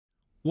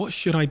What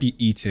should I be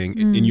eating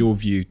in your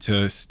view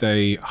to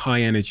stay high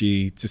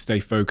energy, to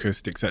stay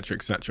focused, etc.,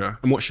 etc.?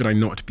 And what should I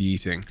not be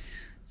eating?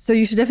 So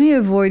you should definitely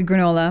avoid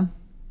granola,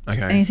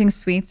 Okay. anything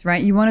sweet,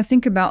 right? You want to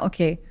think about,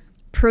 okay,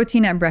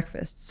 protein at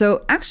breakfast.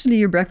 So actually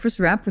your breakfast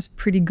wrap was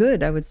pretty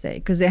good, I would say,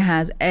 because it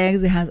has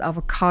eggs, it has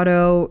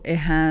avocado, it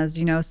has,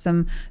 you know,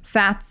 some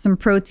fats, some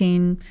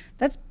protein.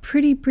 That's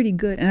pretty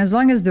good. And as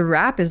long as the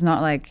wrap is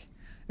not like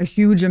a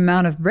huge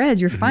amount of bread,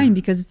 you're fine,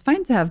 because it's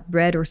fine to have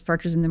bread or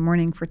starches in the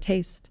morning for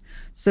taste.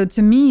 So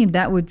to me,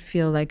 that would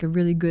feel like a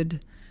really good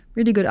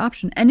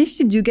option. And if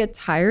you do get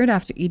tired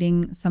after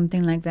eating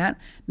something like that,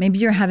 maybe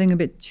you're having a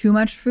bit too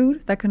much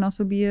food. That can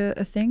also be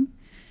a thing.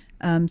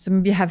 So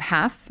maybe have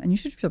half and you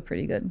should feel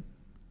pretty good.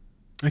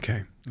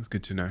 Okay, that's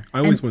good to know. I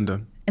always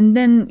wonder. And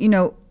then, you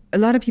know, a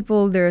lot of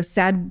people, they're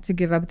sad to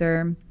give up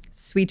their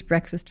sweet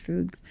breakfast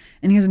foods.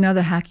 And here's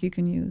another hack you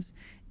can use.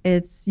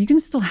 It's, you can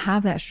still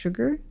have that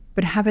sugar,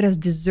 but have it as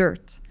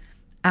dessert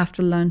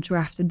after lunch or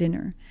after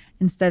dinner,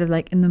 instead of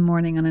like in the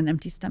morning on an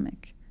empty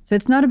stomach. So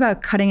it's not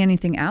about cutting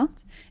anything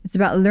out. It's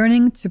about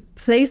learning to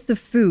place the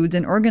foods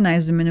and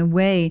organize them in a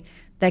way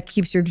that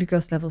keeps your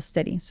glucose levels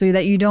steady, so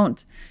that you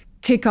don't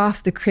kick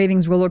off the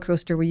cravings roller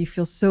coaster where you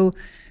feel so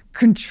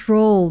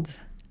controlled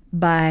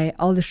by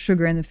all the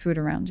sugar and the food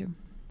around you.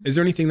 Is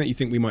there anything that you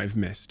think we might have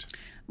missed?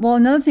 Well,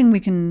 another thing we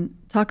can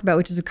talk about,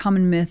 which is a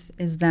common myth,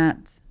 is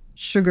that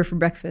sugar for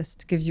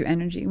breakfast gives you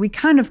energy. We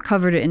kind of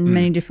covered it in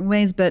many different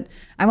ways, but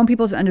I want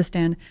people to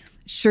understand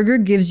sugar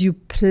gives you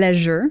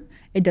pleasure.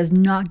 It does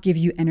not give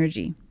you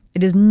energy.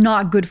 It is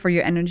not good for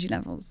your energy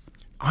levels.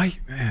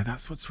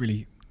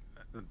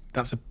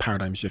 That's a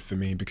paradigm shift for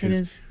me,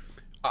 because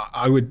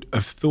I would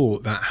have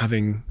thought that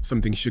having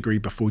something sugary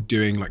before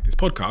doing like this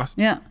podcast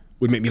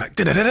would make me like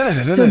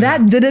da-da-da-da-da-da-da. So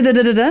that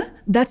da-da-da-da-da-da,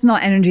 that's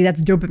not energy,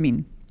 that's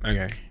dopamine.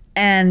 Okay.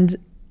 And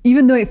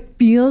even though it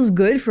feels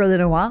good for a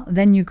little while,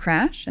 then you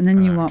crash and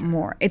then you want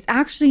more. It's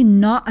actually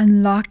not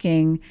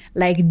unlocking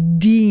like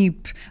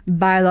deep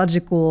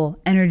biological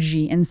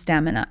energy and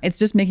stamina. It's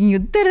just making you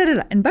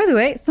da-da-da-da. And by the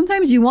way,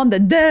 sometimes you want the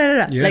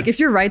da-da-da-da. Yeah. Like if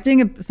you're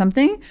writing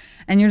something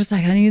and you're just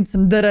like, I need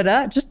some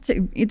da-da-da, just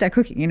to eat that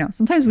cookie, you know.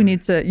 Sometimes we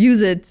need to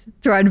use it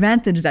to our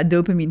advantage, that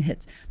dopamine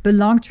hit. But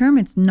long term,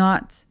 it's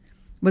not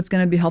what's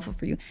gonna be helpful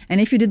for you.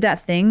 And if you did that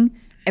thing,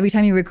 every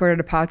time you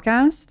recorded a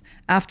podcast,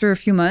 after a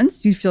few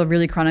months, you'd feel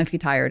really chronically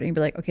tired and you'd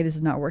be like, okay, this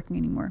is not working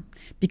anymore,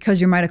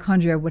 because your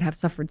mitochondria would have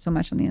suffered so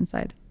much on the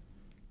inside.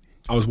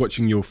 I was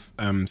watching your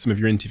some of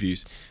your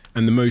interviews,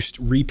 and the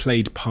most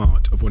replayed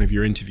part of one of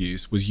your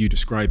interviews was you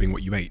describing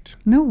what you ate.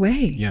 No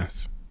way.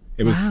 Yes.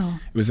 It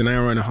was an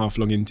hour and a half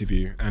long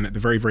interview, and at the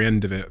very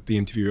end of it, the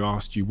interviewer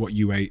asked you what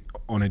you ate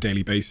on a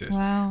daily basis.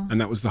 Wow.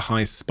 And that was the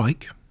highest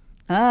spike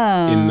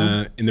in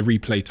the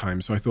replay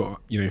time. So I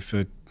thought, you know,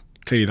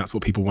 clearly that's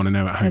what people want to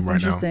know at home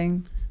right now.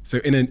 Interesting. So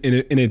in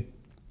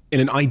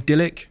an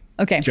idyllic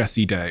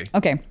Jessie day.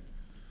 Okay.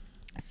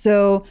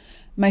 So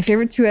my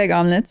favorite 2 egg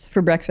omelets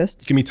for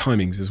breakfast. Give me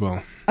timings as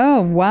well.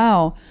 Oh,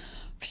 wow.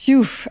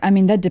 Phew. I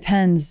mean, that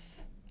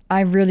depends.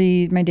 My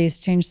days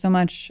change so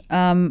much.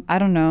 I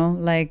don't know,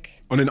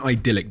 like. On an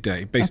idyllic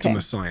day, based on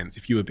the science,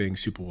 if you were being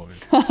Superwoman.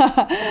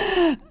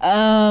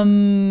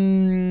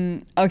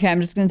 Okay,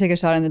 I'm just going to take a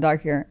shot in the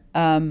dark here.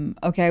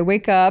 Okay, I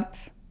wake up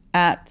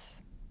at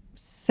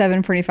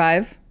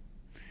 7:45.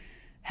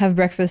 Have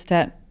breakfast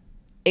at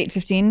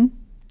 8:15,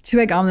 2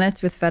 egg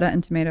omelets with feta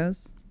and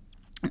tomatoes.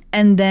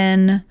 And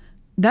then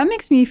that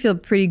makes me feel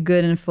pretty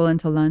good and full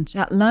until lunch.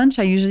 At lunch,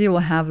 I usually will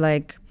have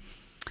like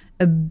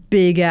a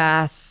big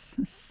ass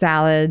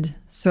salad.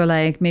 So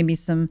like maybe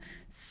some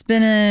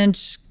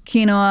spinach,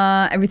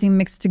 quinoa, everything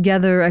mixed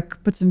together. I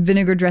put some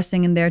vinegar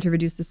dressing in there to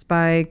reduce the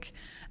spike.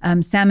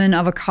 Salmon,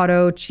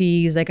 avocado,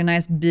 cheese, like a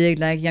nice big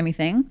like yummy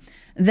thing.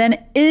 Then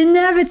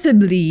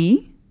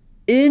inevitably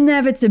in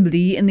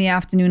the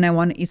afternoon, I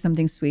want to eat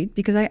something sweet,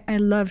 because I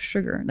love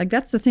sugar. Like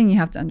that's the thing you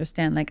have to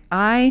understand. Like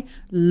I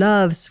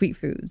love sweet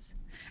foods.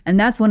 And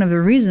that's one of the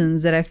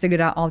reasons that I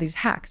figured out all these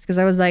hacks, because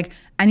I was like,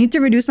 I need to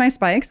reduce my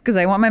spikes because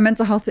I want my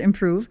mental health to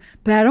improve,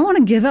 but I don't want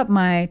to give up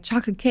my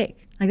chocolate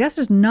cake. Like that's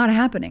just not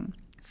happening.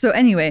 So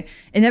anyway,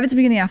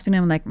 inevitably in the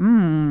afternoon, I'm like,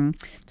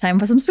 time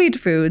for some sweet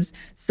foods.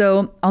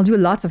 So I'll do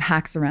lots of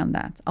hacks around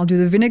that. I'll do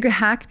the vinegar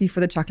hack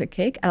before the chocolate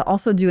cake. I'll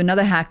also do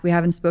another hack we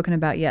haven't spoken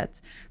about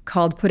yet,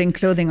 called putting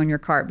clothing on your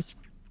carbs.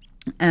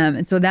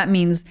 And so that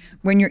means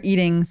when you're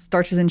eating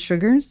starches and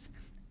sugars,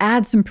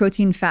 add some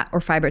protein, fat,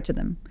 or fiber to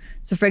them.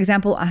 So for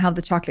example, I have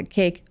the chocolate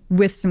cake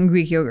with some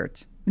Greek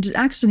yogurt, which is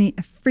actually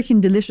a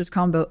freaking delicious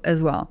combo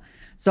as well.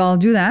 So I'll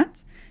do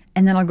that,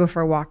 and then I'll go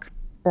for a walk,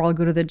 or I'll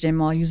go to the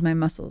gym, or I'll use my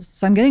muscles.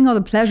 So I'm getting all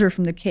the pleasure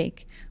from the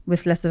cake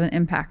with less of an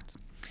impact.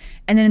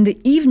 And then in the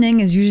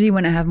evening is usually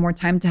when I have more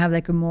time to have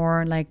like a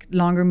more like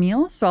longer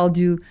meal. So I'll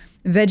do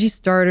veggie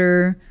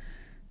starter,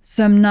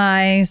 some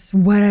nice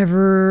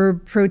whatever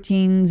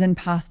proteins and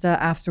pasta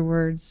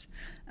afterwards.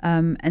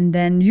 And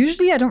then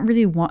usually I don't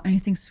really want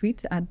anything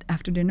sweet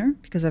after dinner,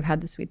 because I've had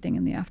the sweet thing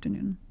in the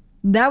afternoon.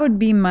 That would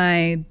be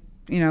my,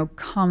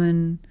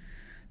 common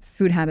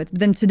food habits. But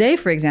then today,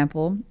 for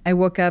example, I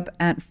woke up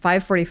at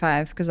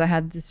 5:45 because I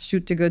had this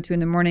shoot to go to in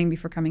the morning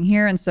before coming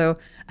here. And so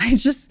I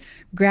just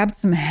grabbed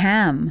some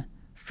ham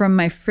from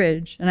my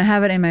fridge and I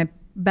have it in my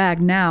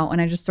bag now.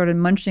 And I just started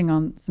munching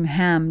on some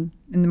ham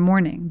in the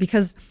morning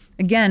because,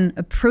 again,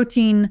 a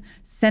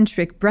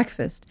protein-centric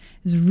breakfast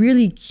is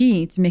really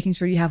key to making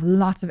sure you have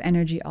lots of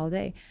energy all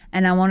day.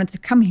 And I wanted to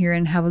come here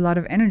and have a lot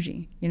of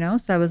energy, you know?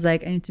 So I was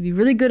like, I need to be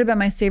really good about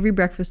my savory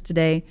breakfast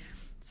today.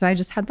 So I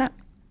just had that.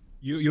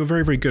 You're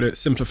very, very good at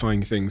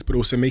simplifying things, but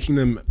also making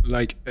them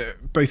like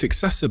both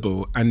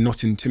accessible and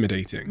not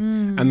intimidating.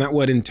 And that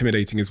word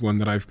intimidating is one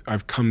that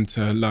I've come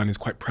to learn is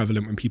quite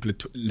prevalent when people are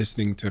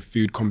listening to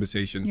food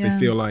conversations. They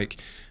feel like,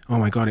 oh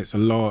my God, it's a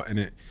lot.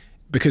 And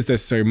because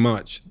there's so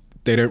much,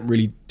 they don't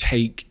really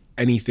take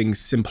anything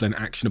simple and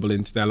actionable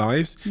into their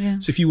lives.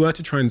 So if you were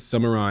to try and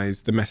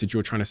summarize the message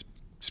you're trying to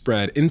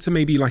spread into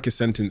maybe like a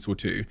sentence or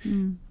two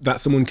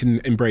that someone can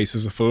embrace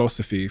as a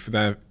philosophy for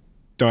their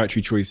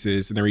dietary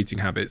choices and their eating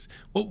habits,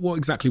 what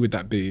exactly would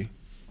that be?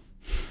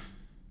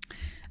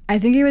 I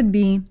think it would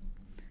be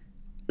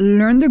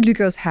learn the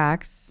glucose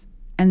hacks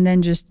and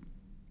then just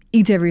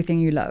eat everything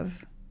you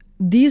love.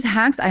 These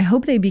hacks, I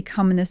hope they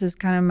become, and this is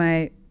kind of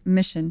my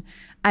mission,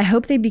 I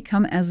hope they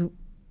become as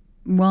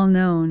well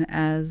known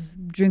as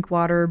drink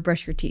water,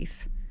 brush your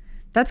teeth.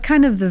 That's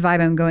kind of the vibe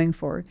I'm going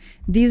for.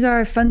 These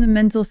are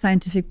fundamental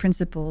scientific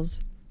principles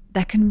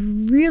that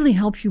can really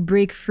help you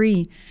break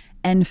free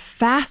and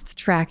fast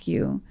track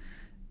you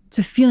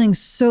to feeling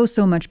so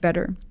much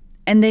better.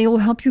 And they will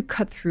help you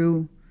cut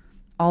through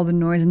all the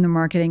noise in the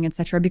marketing,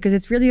 etc., because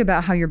it's really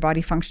about how your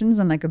body functions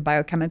on like a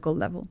biochemical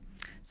level.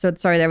 So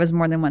sorry, that was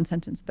more than one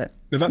sentence, but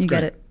no, that's you great.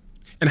 Get it.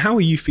 And how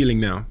are you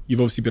feeling now?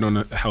 You've obviously been on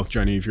a health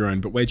journey of your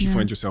own, but where do you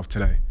find yourself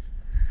today?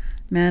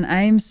 Man,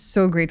 I am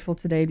so grateful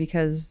today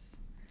because,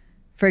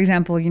 for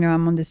example, you know,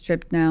 I'm on this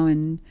trip now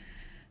and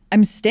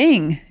I'm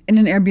staying in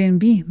an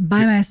Airbnb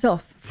by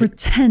myself for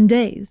 10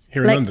 days.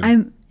 Here in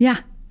London?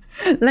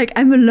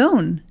 I'm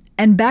alone.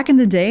 And back in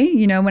the day,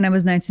 you know, when I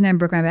was 19 and I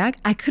broke my back,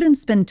 I couldn't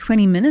spend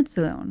 20 minutes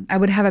alone. I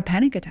would have a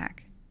panic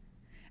attack.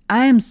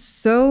 I am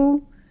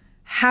so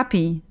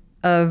happy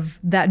of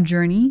that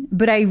journey,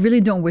 but I really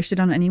don't wish it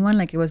on anyone.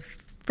 Like, it was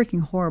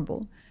freaking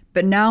horrible.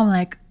 But now I'm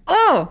like,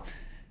 oh,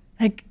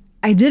 like,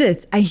 I did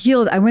it. I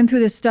healed. I went through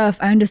this stuff.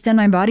 I understand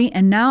my body.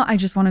 And now I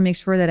just want to make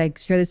sure that I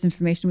share this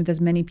information with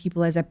as many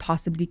people as I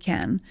possibly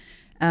can.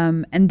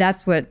 And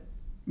that's what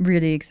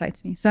really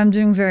excites me. So I'm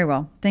doing very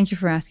well. Thank you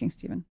for asking,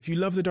 Stephen. If you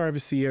love the Diary of a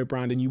CEO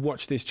brand and you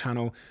watch this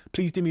channel,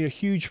 please do me a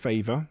huge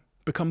favor.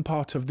 Become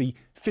part of the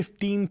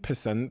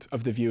 15%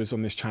 of the viewers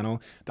on this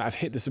channel that have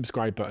hit the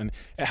subscribe button.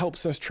 It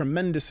helps us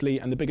tremendously.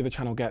 And the bigger the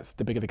channel gets,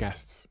 the bigger the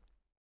guests.